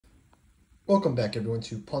Welcome back, everyone,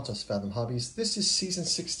 to Pontos Fathom Hobbies. This is Season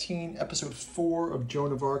 16, Episode 4 of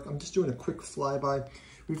Joan of Arc. I'm just doing a quick flyby.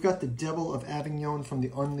 We've got the Devil of Avingnon from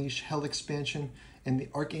the Unleash Hell expansion and the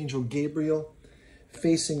Archangel Gabriel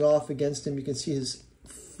facing off against him. You can see his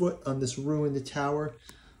foot on this ruined tower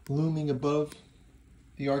looming above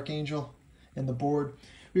the Archangel and the board.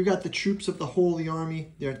 We've got the troops of the Holy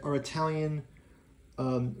Army. There are Italian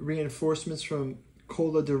reinforcements from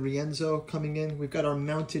Cola de Rienzo coming in. We've got our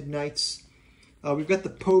mounted knights. We've got the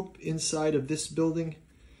Pope inside of this building.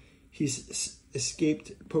 He's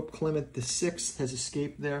escaped. Pope Clement VI has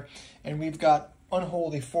escaped there. And we've got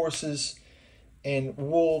unholy forces and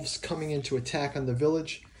wolves coming in to attack on the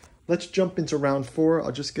village. Let's jump into round 4.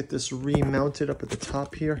 I'll just get this remounted up at the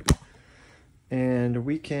top here. And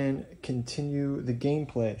we can continue the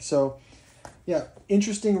gameplay. So, yeah,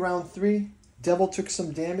 interesting round 3. Devil took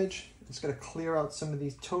some damage. It's going to clear out some of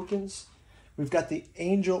these tokens. We've got the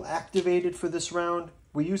Angel activated for this round.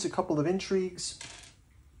 We use a couple of intrigues.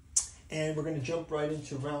 And we're going to jump right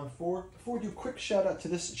into round 4. Before we do, a quick shout out to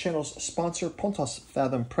this channel's sponsor, Pontos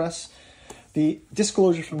Fathom Press. The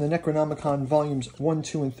Disclosure from the Necronomicon, Volumes 1,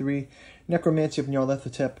 2, and 3. Necromancy of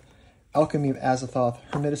Nyarlathotep. Alchemy of Azathoth.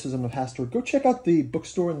 Hermeticism of Hastur. Go check out the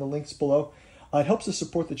bookstore in the links below. It helps us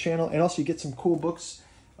support the channel. And also you get some cool books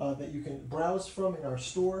that you can browse from in our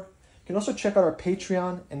store. You can also check out our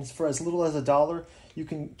Patreon, and for as little as $1, you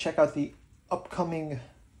can check out the upcoming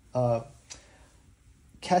Catu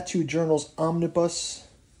Journals Omnibus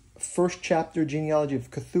first chapter, Genealogy of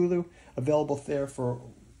Cthulhu, available there for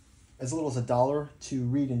as little as $1 to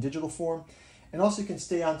read in digital form. And also you can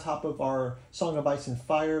stay on top of our Song of Ice and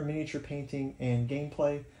Fire, miniature painting, and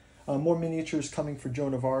gameplay. More miniatures coming for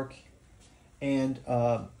Joan of Arc. And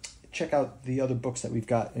check out the other books that we've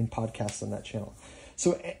got in podcasts on that channel.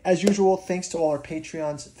 So, as usual, thanks to all our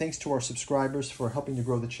Patreons, thanks to our subscribers for helping to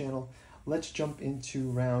grow the channel. Let's jump into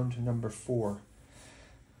round number 4.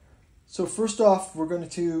 So, first off, we're going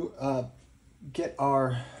to get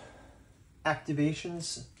our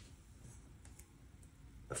activations,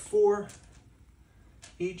 4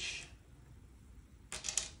 each.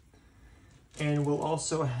 And we'll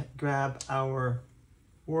also grab our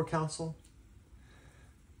War Council.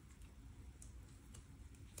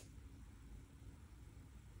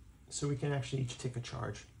 So we can actually each take a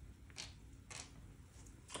charge.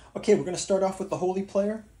 Okay, we're going to start off with the Holy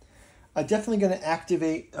Player. I'm definitely going to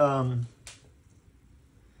activate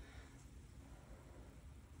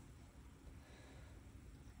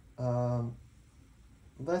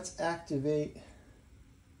let's activate,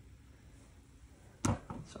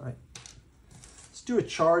 sorry. Let's do a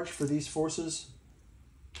charge for these forces.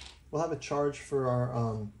 We'll have a charge for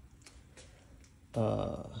our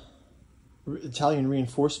Italian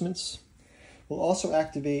reinforcements. We'll also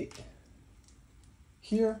activate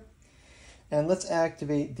here, and let's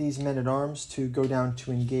activate these men-at-arms to go down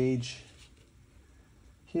to engage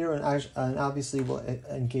here, and obviously we'll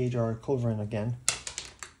engage our culverin again,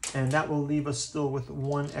 and that will leave us still with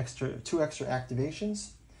 2 extra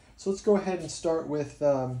activations. So let's go ahead and start with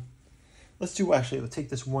let's take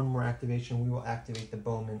this one more activation. We will activate the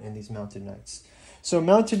bowmen and these mounted knights. So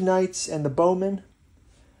mounted knights and the bowmen,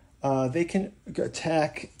 they can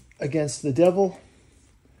attack against the devil.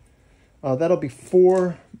 That'll be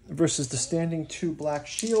 4 versus the standing 2 black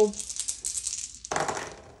shield.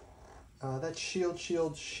 That's shield,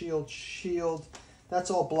 shield, shield, shield.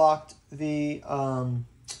 That's all blocked. The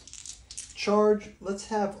charge, let's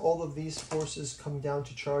have all of these forces come down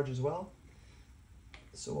to charge as well.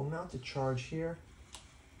 So we'll mount a charge here.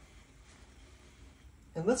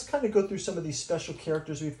 And let's kind of go through some of these special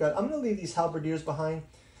characters we've got. I'm going to leave these halberdiers behind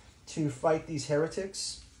to fight these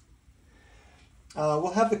heretics.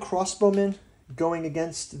 We'll have the crossbowmen going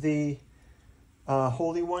against the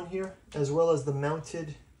Holy One here, as well as the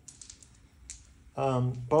mounted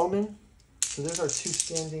bowmen. So there's our 2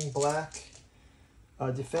 standing black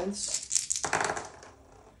defense.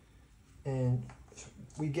 And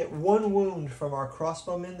we get 1 wound from our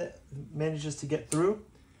crossbowman that manages to get through,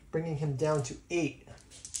 bringing him down to 8.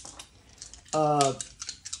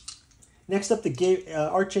 Next up, the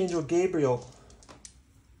Archangel Gabriel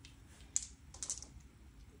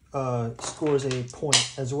scores a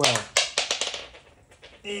point as well.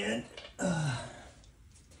 And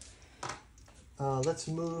let's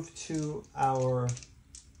move to our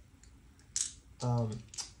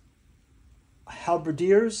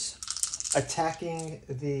halberdiers attacking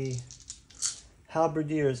the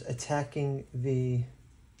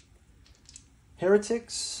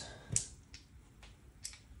heretics.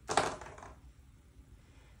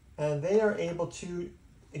 And they are able to,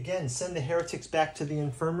 again, send the heretics back to the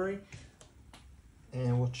infirmary.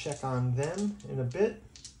 And we'll check on them in a bit.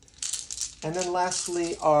 And then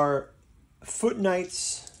lastly, our foot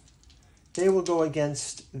knights. They will go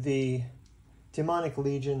against the demonic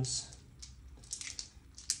legions.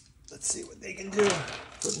 Let's see what they can do.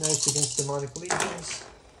 Foot knights against demonic legions.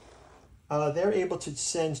 They're able to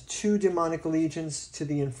send 2 demonic legions to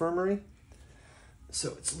the infirmary.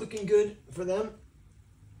 So it's looking good for them.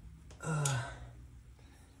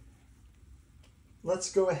 Let's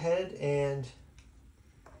go ahead and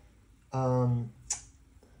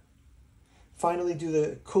finally do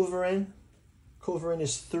the culverin. Culverin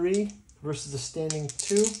is 3 versus the standing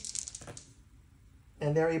 2.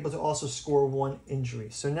 And they're able to also score 1 injury.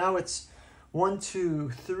 So now it's 1, 2,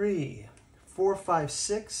 3, 4, 5,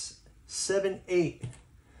 6, 7, 8.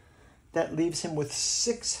 That leaves him with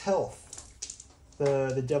 6 health.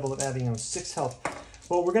 The Devil of Avingnon, 6 health.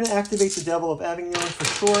 Well, we're going to activate the Devil of Avingnon for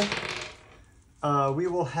sure. We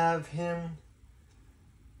will have him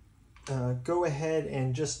go ahead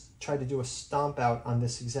and just try to do a stomp out on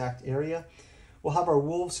this exact area. We'll have our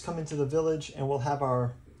wolves come into the village, and we'll have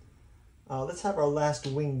our let's have our last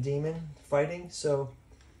winged demon fighting. So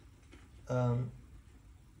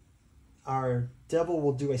our devil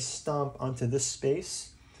will do a stomp onto this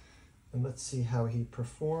space, and let's see how he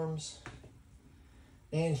performs.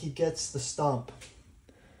 And he gets the stomp.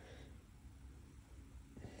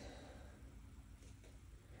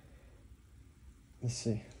 Let's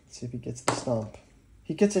see if he gets the stomp.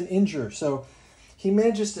 He gets an injure, so he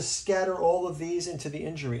manages to scatter all of these into the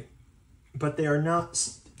injury, but they are not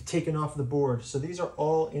taken off the board. So these are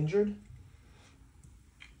all injured.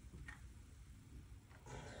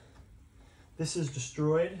 This is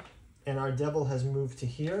destroyed, and our devil has moved to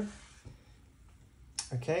here.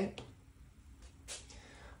 Okay.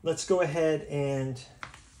 Let's go ahead and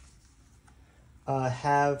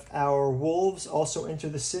have our wolves also enter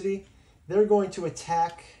the city. They're going to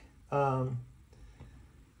attack the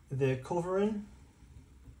culverin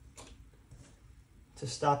to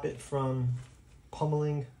stop it from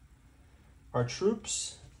pummeling our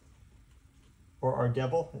troops, or our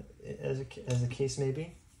devil, as the case may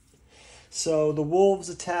be. So the wolves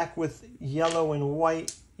attack with yellow and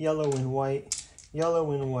white, yellow and white, yellow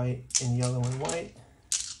and white, and yellow and white.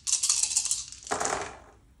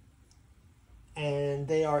 And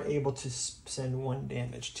they are able to send 1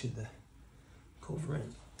 damage to the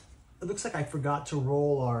culverin. It looks like I forgot to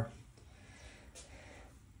roll our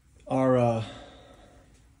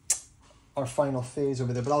final phase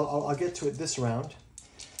over there, but I'll get to it this round.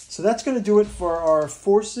 So that's going to do it for our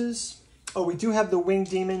forces. Oh, we do have the winged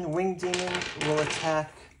demon. Winged demon will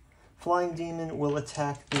attack. Flying demon will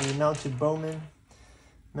attack the mounted bowmen.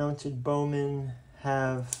 Mounted bowmen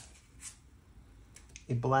have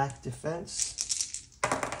a black defense,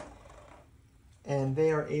 and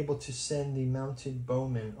they are able to send the mounted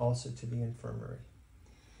bowmen also to the infirmary.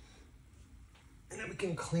 And then we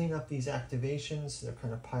can clean up these activations. They're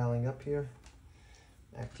kind of piling up here.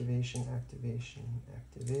 Activation, activation,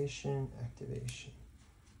 activation, activation,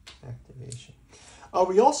 activation.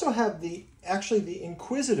 We also have the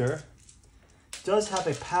Inquisitor does have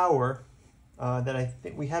a power that I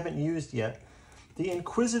think we haven't used yet. The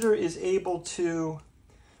Inquisitor is able to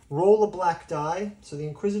roll a black die. So the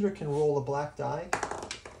Inquisitor can roll a black die,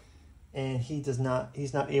 and he's not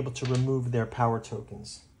able to remove their power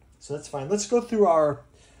tokens. So that's fine. Let's go through our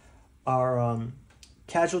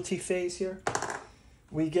casualty phase here.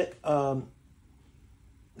 We get the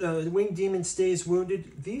winged demon stays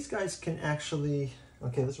wounded. These guys can actually,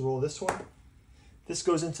 okay, let's roll this one. This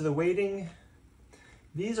goes into the waiting.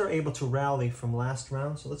 These are able to rally from last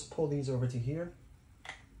round, so let's pull these over to here.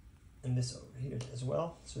 And this over here as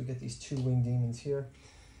well. So we get these 2 winged demons here.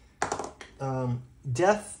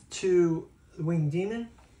 Death to the winged demon,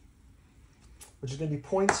 which is going to be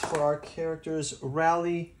points for our characters.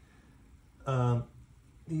 Rally.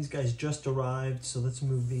 These guys just arrived, so let's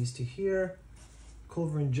move these to here.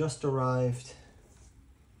 Culverin just arrived.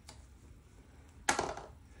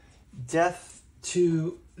 Death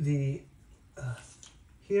to the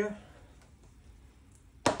here.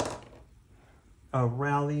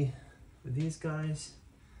 Rally for these guys.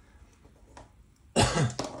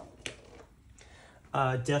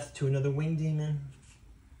 Death to another winged demon.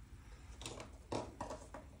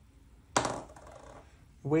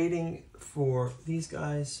 Waiting for these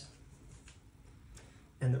guys,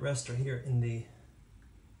 and the rest are here in the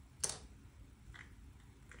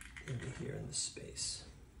space.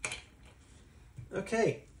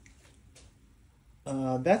 Okay,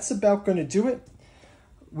 that's about going to do it.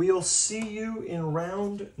 We'll see you in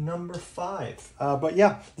round number 5. But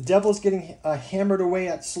yeah, the devil's getting hammered away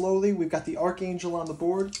at slowly. We've got the Archangel on the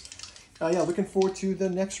board. yeah, looking forward to the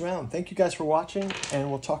next round. Thank you guys for watching, and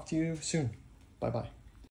we'll talk to you soon. Bye-bye.